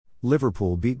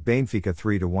Liverpool beat Benfica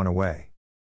 3-1 away.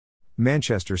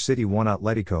 Manchester City won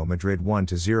Atletico Madrid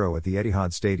 1-0 at the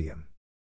Etihad Stadium.